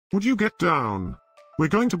Would you get down? We're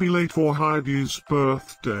going to be late for Heidi's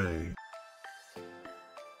birthday.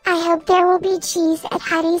 I hope there will be cheese at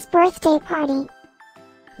Heidi's birthday party.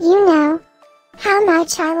 You know how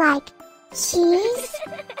much I like cheese.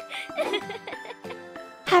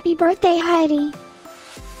 Happy birthday, Heidi.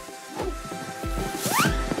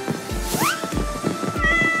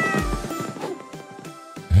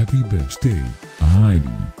 Happy birthday, Heidi.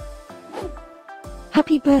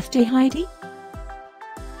 Happy birthday, Heidi.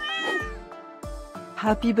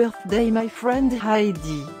 Happy birthday, my friend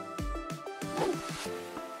Heidi.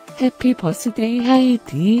 Happy birthday,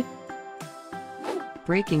 Heidi.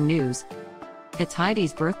 Breaking news. It's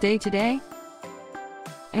Heidi's birthday today.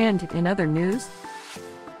 And in other news,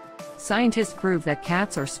 scientists prove that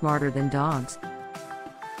cats are smarter than dogs.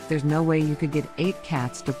 There's no way you could get 8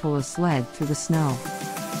 cats to pull a sled through the snow.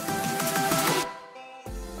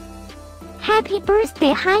 Happy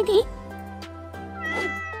birthday, Heidi.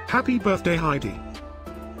 Happy birthday, Heidi.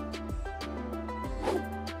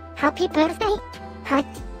 Happy birthday,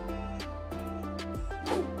 Heidi.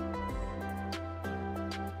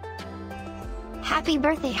 Happy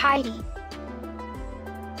birthday, Heidi.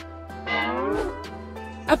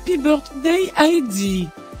 Happy birthday,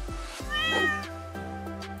 Heidi.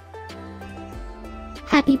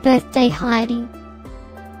 Happy birthday, Heidi.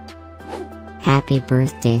 Happy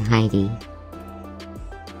birthday, Heidi.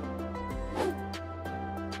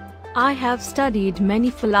 I have studied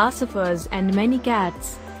many philosophers and many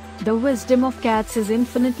cats. The wisdom of cats is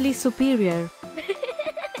infinitely superior.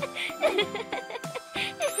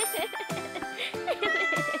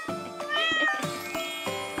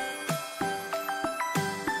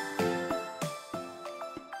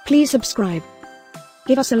 Please subscribe,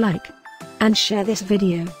 give us a like, and share this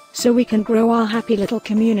video, so we can grow our happy little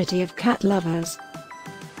community of cat lovers.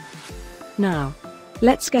 Now,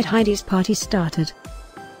 let's get Heidi's party started.